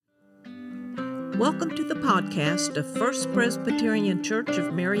Welcome to the podcast of First Presbyterian Church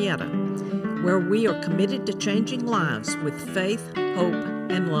of Marietta, where we are committed to changing lives with faith, hope,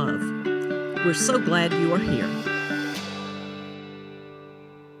 and love. We're so glad you are here.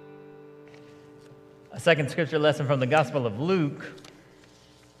 A second scripture lesson from the Gospel of Luke.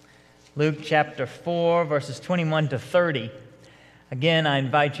 Luke chapter 4, verses 21 to 30. Again, I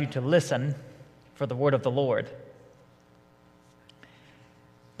invite you to listen for the word of the Lord.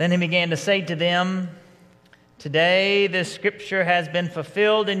 Then he began to say to them, "Today this scripture has been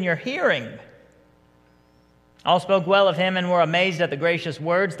fulfilled in your hearing." All spoke well of him and were amazed at the gracious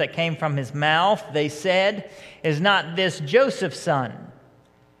words that came from his mouth. They said, "Is not this Joseph's son?"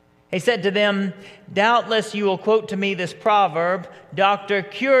 He said to them, "Doubtless you will quote to me this proverb, 'Doctor,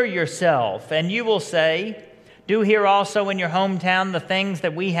 cure yourself.' And you will say, 'Do here also in your hometown the things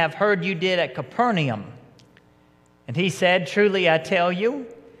that we have heard you did at Capernaum.' And he said, 'Truly I tell you,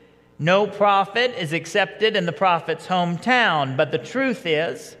 no prophet is accepted in the prophet's hometown. But the truth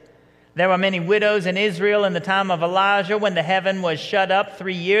is, there were many widows in Israel in the time of Elijah when the heaven was shut up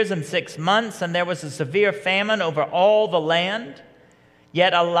 3 years and 6 months, and there was a severe famine over all the land.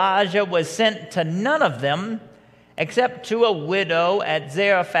 Yet Elijah was sent to none of them except to a widow at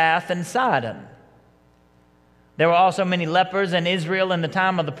Zarephath in Sidon. There were also many lepers in Israel in the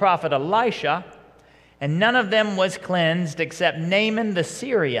time of the prophet Elisha, and none of them was cleansed except Naaman the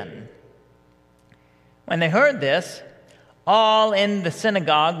Syrian.' When they heard this, all in the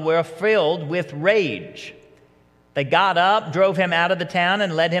synagogue were filled with rage. They got up, drove him out of the town,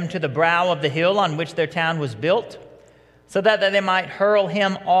 and led him to the brow of the hill on which their town was built, so that they might hurl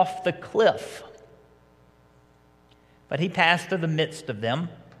him off the cliff. But he passed through the midst of them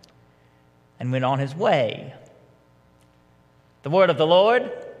and went on his way." The word of the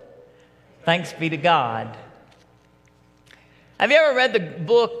Lord. Thanks be to God. Have you ever read the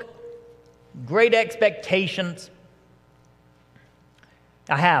book Great Expectations?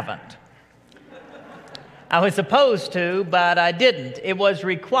 I haven't. I was supposed to, but I didn't. It was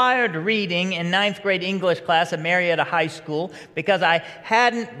required reading in 9th grade English class at Marietta High School. Because I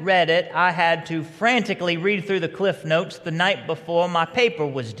hadn't read it, I had to frantically read through the Cliff Notes the night before my paper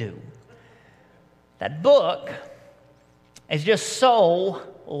was due. That book is just so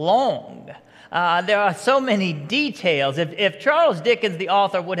long. There are so many details. If Charles Dickens, the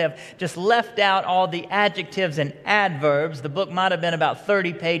author, would have just left out all the adjectives and adverbs, the book might have been about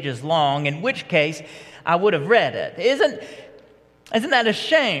 30 pages long, in which case I would have read it. Isn't that a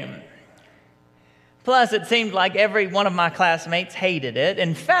shame? Plus, it seemed like every one of my classmates hated it.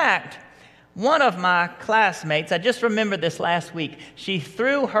 In fact, one of my classmates, I just remembered this last week, she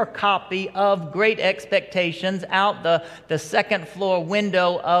threw her copy of Great Expectations out the second floor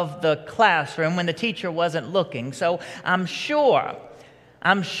window of the classroom when the teacher wasn't looking. So I'm sure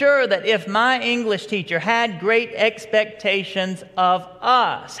that if my English teacher had great expectations of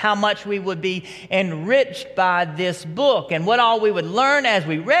us, how much we would be enriched by this book and what all we would learn as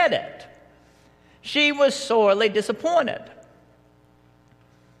we read it, she was sorely disappointed.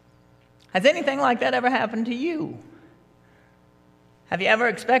 Has anything like that ever happened to you? Have you ever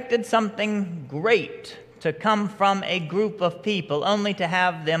expected something great to come from a group of people only to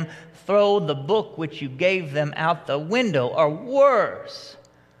have them throw the book which you gave them out the window, or worse,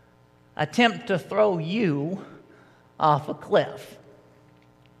 attempt to throw you off a cliff?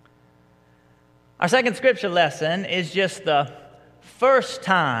 Our second scripture lesson is just the first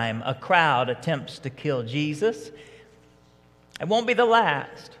time a crowd attempts to kill Jesus. It won't be the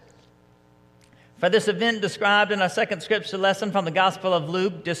last. For this event described in our second scripture lesson from the Gospel of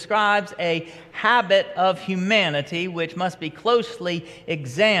Luke describes a habit of humanity which must be closely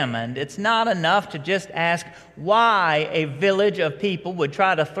examined. It's not enough to just ask why a village of people would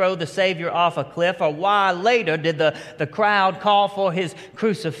try to throw the Savior off a cliff, or why later did the crowd call for his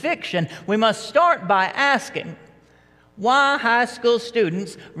crucifixion. We must start by asking why high school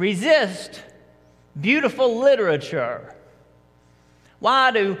students resist beautiful literature.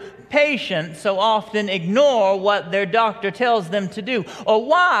 Why do patients so often ignore what their doctor tells them to do? Or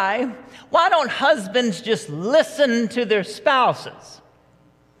why don't husbands just listen to their spouses?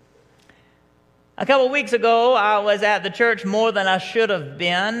 A couple of weeks ago, I was at the church more than I should have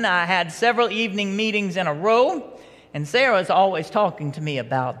been. I had several evening meetings in a row, and Sarah's always talking to me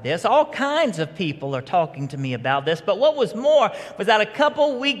about this. All kinds of people are talking to me about this. But what was more was that a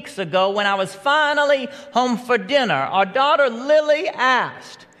couple weeks ago, when I was finally home for dinner, our daughter Lily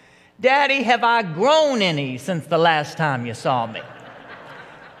asked, "Daddy, have I grown any since the last time you saw me?"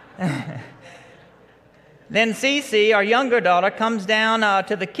 Then Cece, our younger daughter, comes down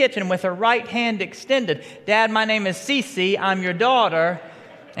to the kitchen with her right hand extended. "Dad, my name is Cece. I'm your daughter.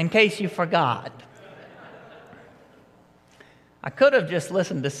 in case you forgot. I could have just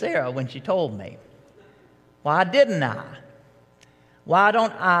listened to Sarah when she told me. Why didn't I? Why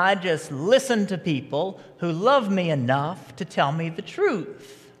don't I just listen to people who love me enough to tell me the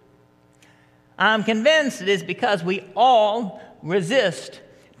truth? I'm convinced it is because we all resist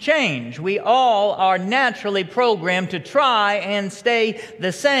change. We all are naturally programmed to try and stay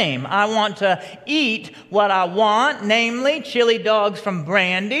the same. I want to eat what I want, namely chili dogs from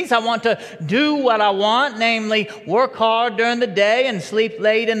Brandy's. I want to do what I want, namely work hard during the day and sleep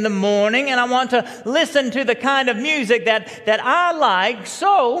late in the morning. And I want to listen to the kind of music that I like.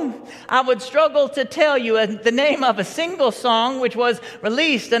 So I would struggle to tell you the name of a single song which was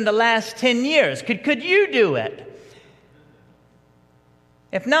released in the last 10 years. Could you do it?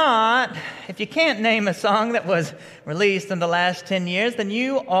 If not, if you can't name a song that was released in the last 10 years, then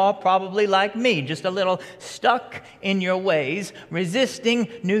you are probably like me, just a little stuck in your ways, resisting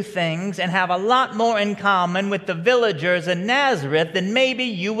new things, and have a lot more in common with the villagers in Nazareth than maybe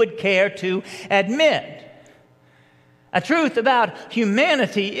you would care to admit. A truth about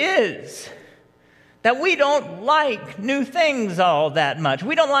humanity is that we don't like new things all that much.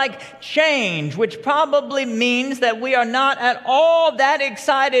 We don't like change, which probably means that we are not at all that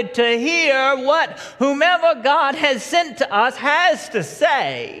excited to hear what whomever God has sent to us has to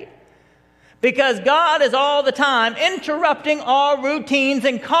say. Because God is all the time interrupting our routines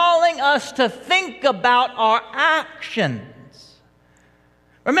and calling us to think about our actions.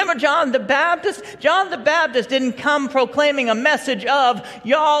 Remember John the Baptist? John the Baptist didn't come proclaiming a message of,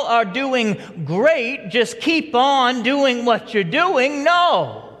 y'all are doing great, just keep on doing what you're doing.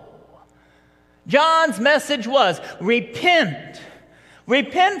 No. John's message was, repent.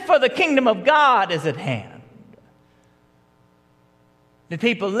 Repent, for the kingdom of God is at hand. Did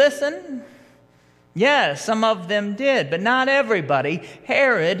people listen? Yes, some of them did, but not everybody.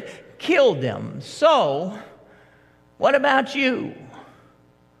 Herod killed them. So, what about you?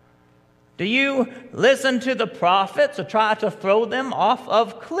 Do you listen to the prophets or try to throw them off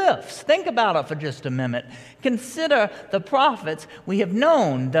of cliffs? Think about it for just a minute. Consider the prophets we have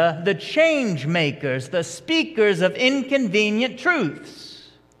known, the change makers, the speakers of inconvenient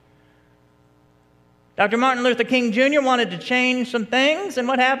truths. Dr. Martin Luther King Jr. wanted to change some things, and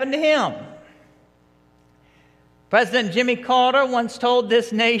what happened to him? President Jimmy Carter once told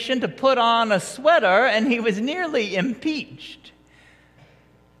this nation to put on a sweater, and he was nearly impeached.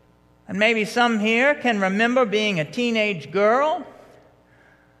 And maybe some here can remember being a teenage girl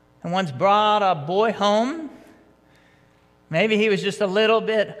and once brought a boy home. Maybe he was just a little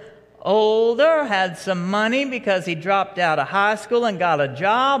bit older, had some money because he dropped out of high school and got a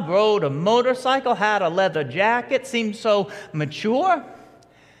job, rode a motorcycle, had a leather jacket, seemed so mature.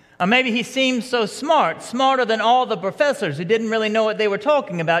 Or maybe he seemed so smart, smarter than all the professors who didn't really know what they were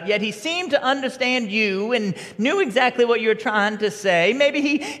talking about, yet he seemed to understand you and knew exactly what you were trying to say.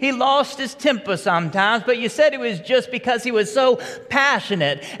 Maybe he lost his temper sometimes, but you said it was just because he was so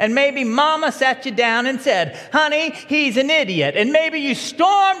passionate. And maybe Mama sat you down and said, honey, he's an idiot. And maybe you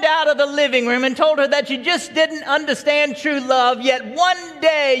stormed out of the living room and told her that you just didn't understand true love, yet one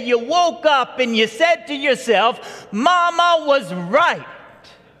day you woke up and you said to yourself, Mama was right.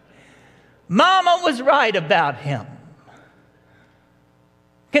 Mama was right about him.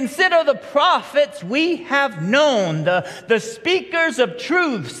 Consider the prophets we have known, the speakers of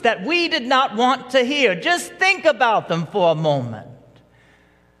truths that we did not want to hear. Just think about them for a moment.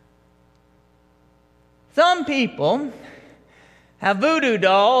 Some people have voodoo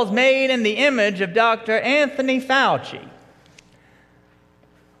dolls made in the image of Dr. Anthony Fauci.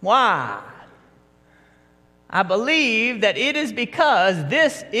 Why? I believe that it is because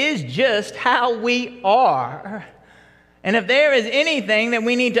this is just how we are. And if there is anything that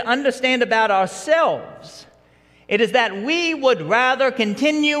we need to understand about ourselves, it is that we would rather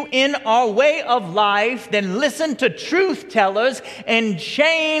continue in our way of life than listen to truth tellers and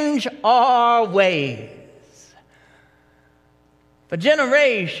change our ways. For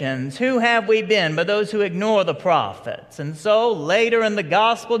generations, who have we been but those who ignore the prophets? And so later in the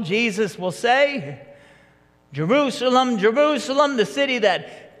gospel, Jesus will say, Jerusalem, Jerusalem, the city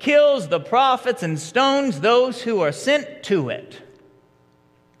that kills the prophets and stones those who are sent to it.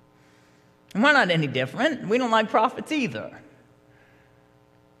 And we're not any different. We don't like prophets either.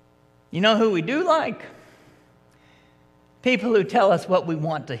 You know who we do like? People who tell us what we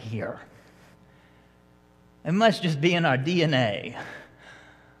want to hear. It must just be in our DNA.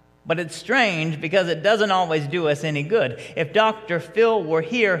 But it's strange because it doesn't always do us any good. If Dr. Phil were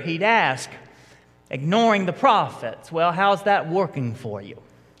here, he'd ask, ignoring the prophets, well, how's that working for you?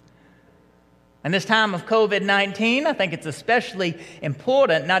 In this time of COVID-19, I think it's especially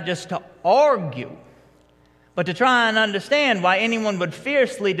important not just to argue, but to try and understand why anyone would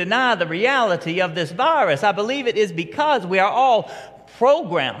fiercely deny the reality of this virus. I believe it is because we are all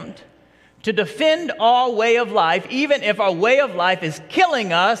programmed to defend our way of life, even if our way of life is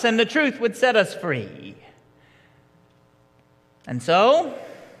killing us and the truth would set us free. And so,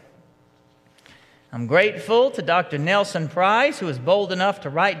 I'm grateful to Dr. Nelson Price, who was bold enough to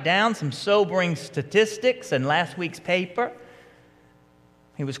write down some sobering statistics in last week's paper.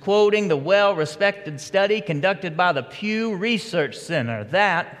 He was quoting the well-respected study conducted by the Pew Research Center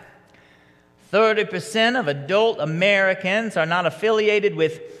that 30% of adult Americans are not affiliated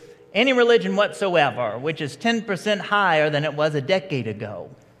with any religion whatsoever, which is 10% higher than it was a decade ago.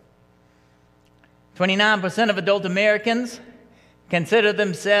 29% of adult Americans consider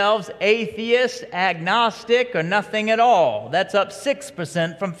themselves atheist, agnostic, or nothing at all. That's up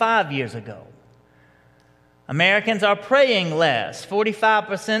 6% from 5 years ago. Americans are praying less.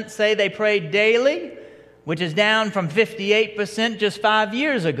 45% say they pray daily, which is down from 58% just 5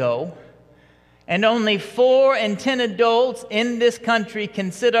 years ago. And only 4 in 10 adults in this country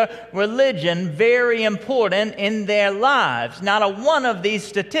consider religion very important in their lives. Not a one of these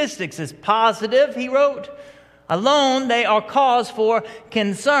statistics is positive, he wrote. Alone, they are cause for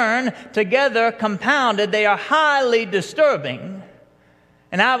concern. Together, compounded, they are highly disturbing.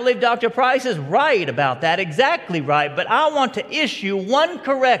 And I believe Dr. Price is right about that, exactly right. But I want to issue one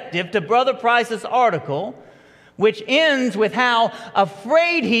corrective to Brother Price's article, which ends with how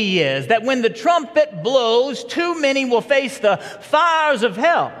afraid he is that when the trumpet blows, too many will face the fires of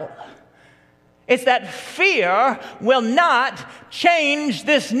hell. It's that fear will not change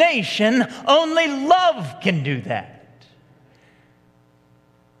this nation. Only love can do that.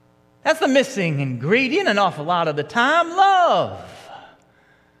 That's the missing ingredient an awful lot of the time, love.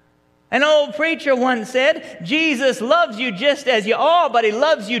 An old preacher once said, Jesus loves you just as you are, but he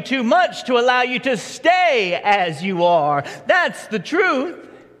loves you too much to allow you to stay as you are. That's the truth.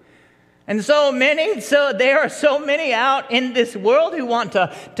 And there are so many out in this world who want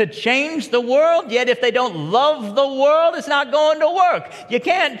to change the world, yet if they don't love the world, it's not going to work. You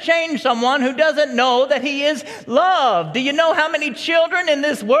can't change someone who doesn't know that he is loved. Do you know how many children in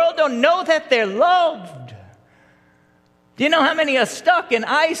this world don't know that they're loved? Do you know how many are stuck in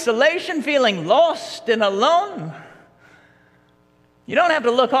isolation, feeling lost and alone? You don't have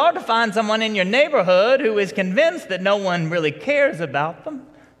to look hard to find someone in your neighborhood who is convinced that no one really cares about them.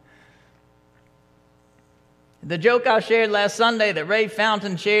 The joke I shared last Sunday that Ray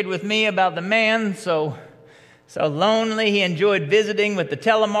Fountain shared with me about the man so lonely he enjoyed visiting with the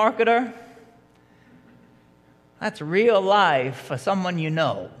telemarketer, that's real life for someone you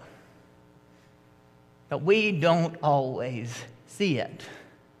know. But we don't always see it.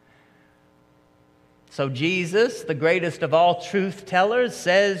 So Jesus, the greatest of all truth tellers,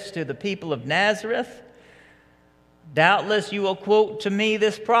 says to the people of Nazareth, doubtless you will quote to me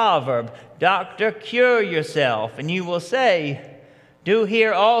this proverb, "Doctor, cure yourself." And you will say, "Do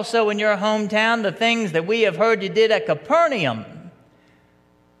here also in your hometown the things that we have heard you did at Capernaum."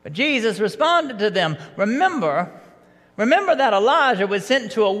 But Jesus responded to them, Remember that Elijah was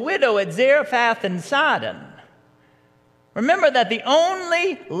sent to a widow at Zarephath in Sidon. Remember that the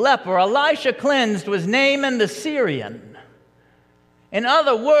only leper Elisha cleansed was Naaman the Syrian. In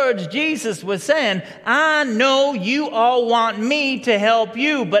other words, Jesus was saying, I know you all want me to help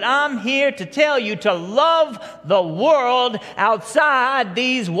you, but I'm here to tell you to love the world outside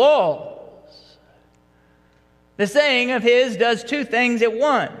these walls. The saying of his does two things at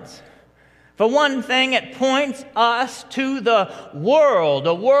once. For one thing, it points us to the world,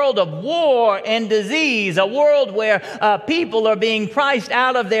 a world of war and disease, a world where people are being priced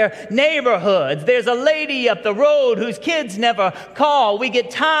out of their neighborhoods. There's a lady up the road whose kids never call. We get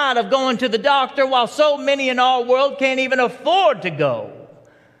tired of going to the doctor while so many in our world can't even afford to go.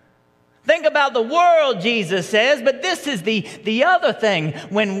 Think about the world, Jesus says, but this is the other thing.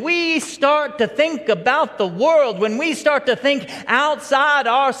 When we start to think about the world, when we start to think outside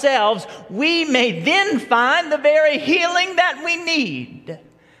ourselves, we may then find the very healing that we need.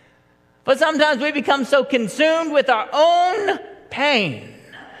 But sometimes we become so consumed with our own pain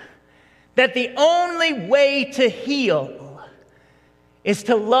that the only way to heal is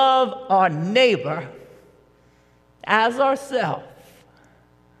to love our neighbor as ourselves.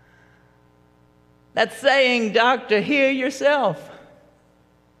 That saying, doctor, heal yourself.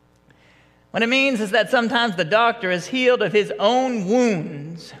 What it means is that sometimes the doctor is healed of his own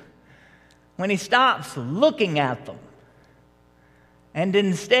wounds when he stops looking at them and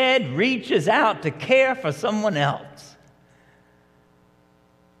instead reaches out to care for someone else.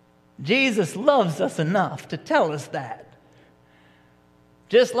 Jesus loves us enough to tell us that.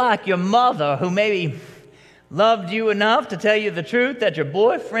 Just like your mother, who maybe loved you enough to tell you the truth that your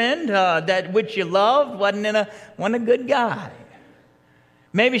boyfriend, that which you loved, wasn't a good guy.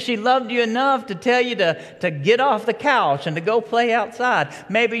 Maybe she loved you enough to tell you to get off the couch and to go play outside.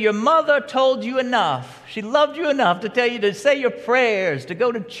 Maybe your mother told you enough. She loved you enough to tell you to say your prayers, to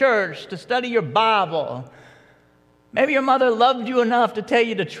go to church, to study your Bible. Maybe your mother loved you enough to tell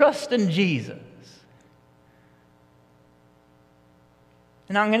you to trust in Jesus.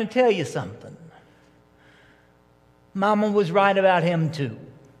 And I'm going to tell you something. Mama was right about him too.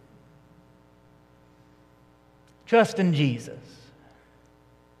 Trust in Jesus.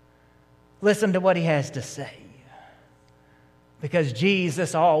 Listen to what he has to say. Because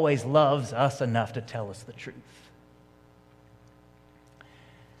Jesus always loves us enough to tell us the truth.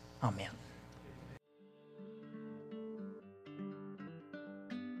 Amen.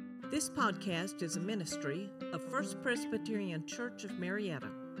 This podcast is a ministry of First Presbyterian Church of Marietta.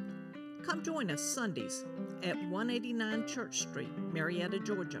 Come join us Sundays at 189 Church Street, Marietta,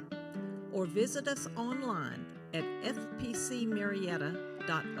 Georgia, or visit us online at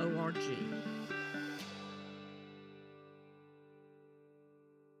fpcmarietta.org.